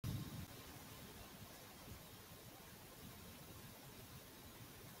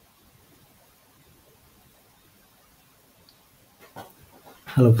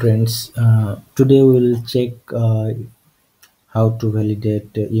Hello friends, today we will check how to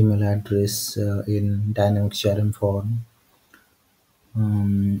validate the email address in dynamic CRM form.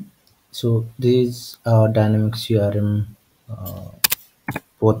 So this is our dynamic CRM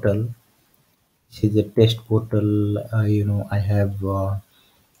portal. This is a test portal. I have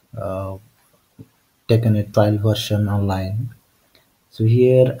uh, taken a trial version online. So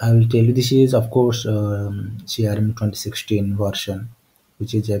here I will tell you this is of course CRM 2016 version,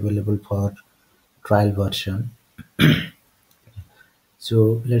 which is available for trial version.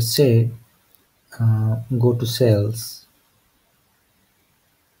 So let's say go to sales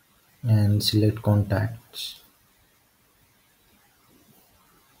and select contacts.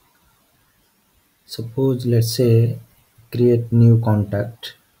 Suppose let's say create new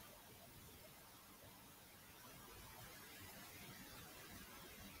contact.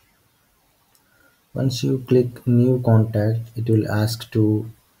 Once you click new contact, it will ask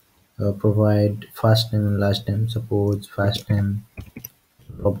to provide first name and last name. Suppose first name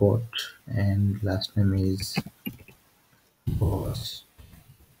robot and last name is boss.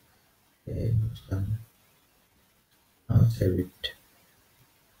 Okay, done. Now save it.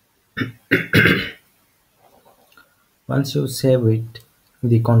 Once you save it,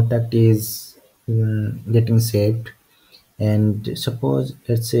 the contact is getting saved. And suppose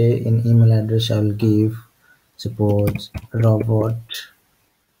let's say in email address I will give suppose robot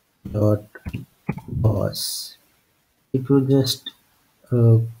dot boss. If you just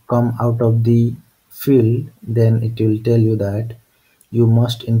uh, come out of the field, then it will tell you that you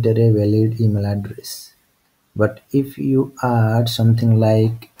must enter a valid email address. But if you add something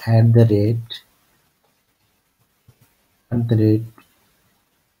like at the rate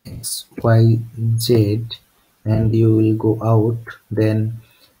xyz and you will go out, then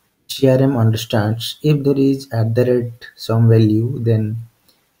CRM understands if there is at the rate some value, then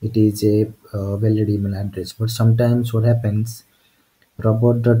it is a valid email address. But sometimes what happens,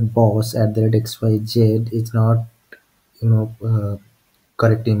 robot.boss at the rate xyz is not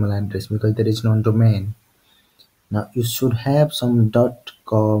correct email address because there is no domain. Now you should have some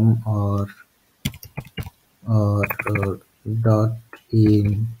 .com or dot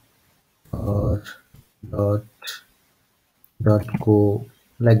in or dot go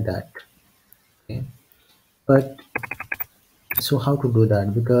like that. Okay. But so how to do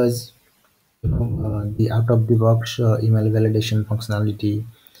that? Because the out of the box email validation functionality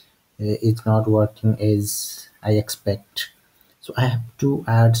is not working as I expect. So I have to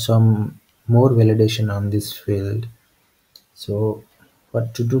add some more validation on this field. So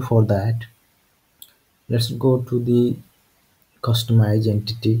what to do for that? Let's go to the customize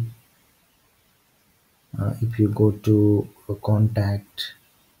entity. If you go to contact,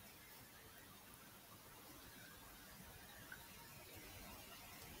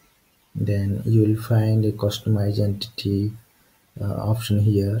 then you will find a customize entity option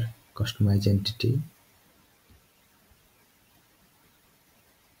here. Customize entity.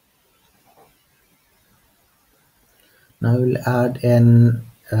 Now we'll add an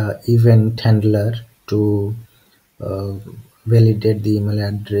event handler to uh, validate the email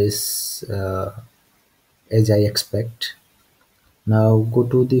address as I expect. Now go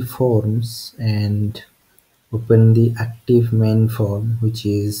to the forms and open the active main form which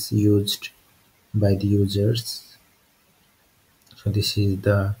is used by the users. So this is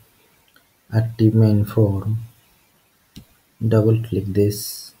the active main form. Double click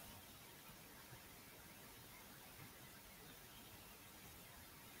this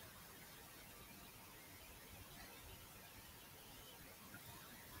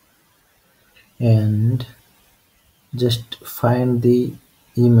and just find the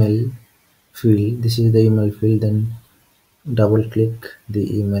email field. This is the email field, then double click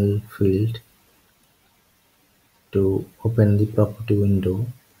the email field to open the property window.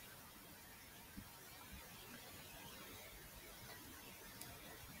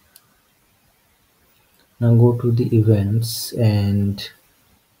 Now go to the events and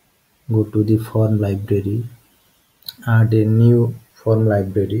go to the form library, add a new form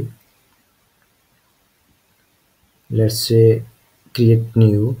library. Let's say create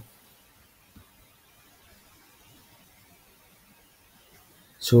new.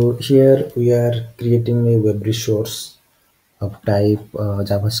 So here we are creating a web resource of type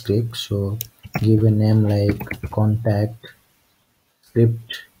JavaScript. So give a name like contact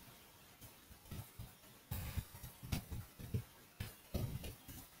script.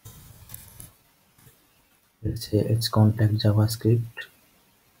 Let's say it's contact JavaScript.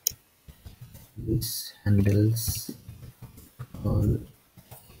 This handles all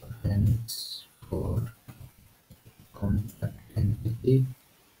events for contact entity.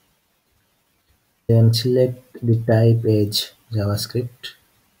 Then select the type as JavaScript.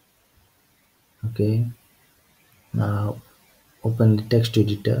 Okay, now open the text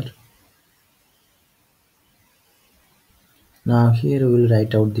editor. Now here we will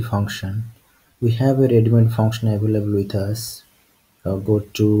write out the function. We have a ready-made function available with us. Go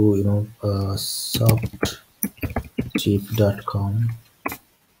to softchief.com.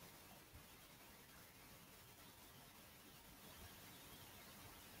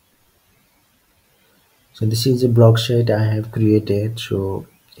 So this is a blog site I have created. So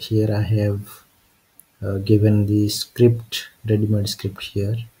here I have given the script, ready-made script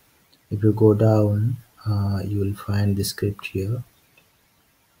here. If you go down, you will find the script here.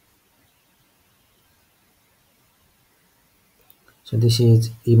 So this is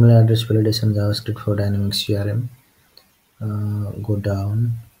email address validation JavaScript for dynamic CRM. Go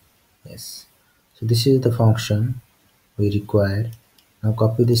down. Yes. So this is the function we require. Now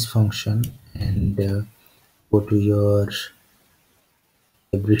copy this function and go to your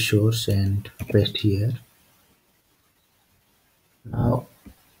web resource and paste here. Now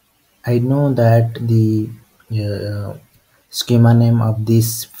I know that the uh, schema name of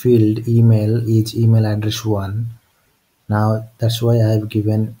this field email is email address 1. Now that's why I have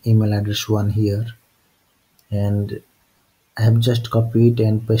given email address 1 here, and I have just copied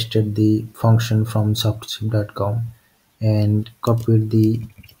and pasted the function from softship.com and copy the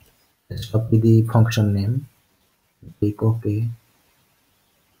function name. Click OK.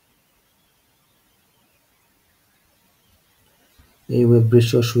 A web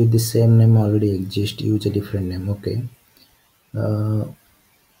resource with the same name already exists. Use a different name. Okay. Uh,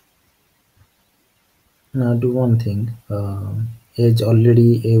 Now do one thing. As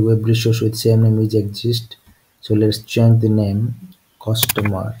already a web resource with same name is exist, so let's change the name.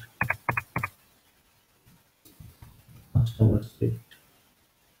 Customer customer script.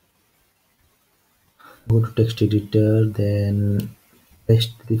 Go to text editor, then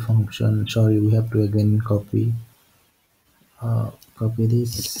paste the function. Sorry, we have to again copy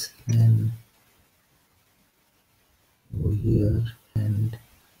this and go here and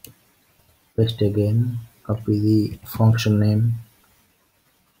paste again. Copy the function name.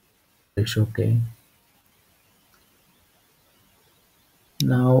 It's okay.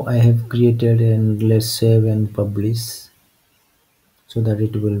 Now I have created, and let's save and publish so that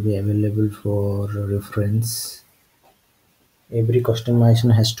it will be available for reference. Every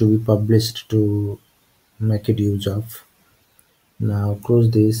customization has to be published to make it use of. Now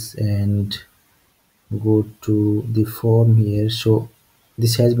close this and go to the form here. So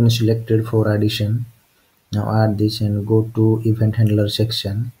this has been selected for addition. Now add this and go to event handler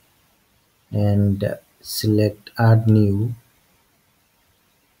section and select add new.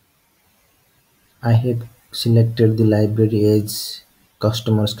 I have selected the library as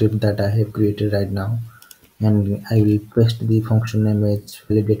customer script that I have created right now, and I will paste the function name as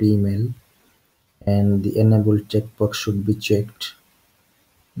validate email, and the enable checkbox should be checked.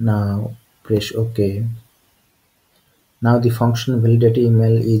 Now press OK. Now the function validate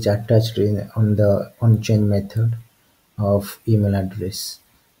email is attached on the onChange method of email address.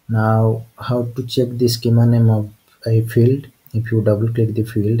 Now how to check the schema name of a field? If you double click the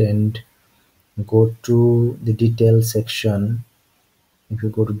field and go to the details section, if you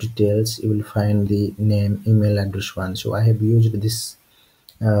go to details, you will find the name email address 1. So I have used this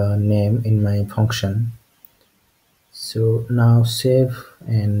name in my function. So now save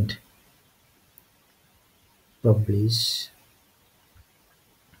and publish.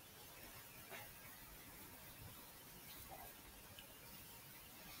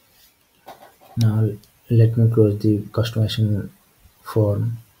 Now let me close the customization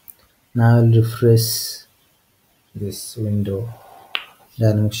form. Now I'll refresh this window,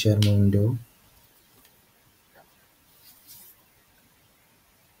 dynamic share window.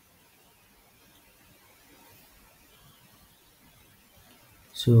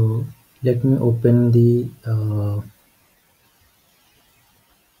 So let me open the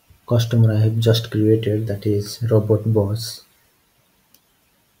customer I have just created, that is robot boss.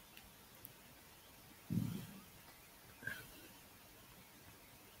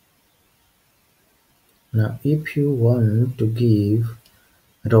 Now if you want to give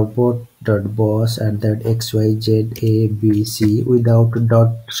robot.boss at that xyzabc without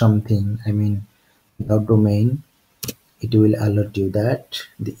dot something, I mean without domain, it will alert you that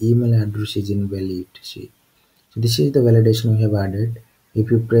the email address is invalid. See, so this is the validation we have added. If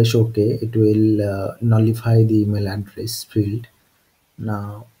you press OK, it will nullify the email address field.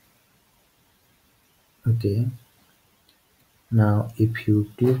 Now okay, now if you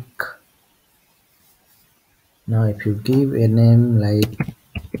give a name like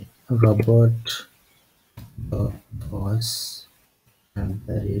robot was at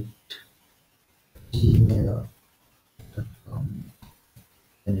the rate gmail.com,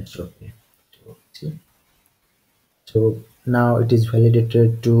 and it's okay. So see, so now it is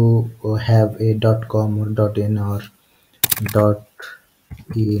validated to have a .com or .in or dot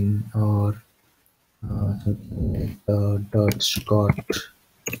in or something like dot scott.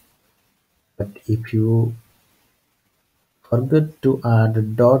 But if you forget to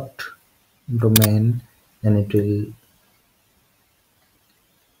add dot domain, then it will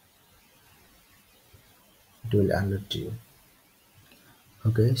alert you.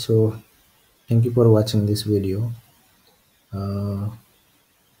 Okay, so thank you for watching this video. uh,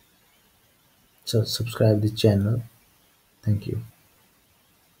 so subscribe the channel. Thank you.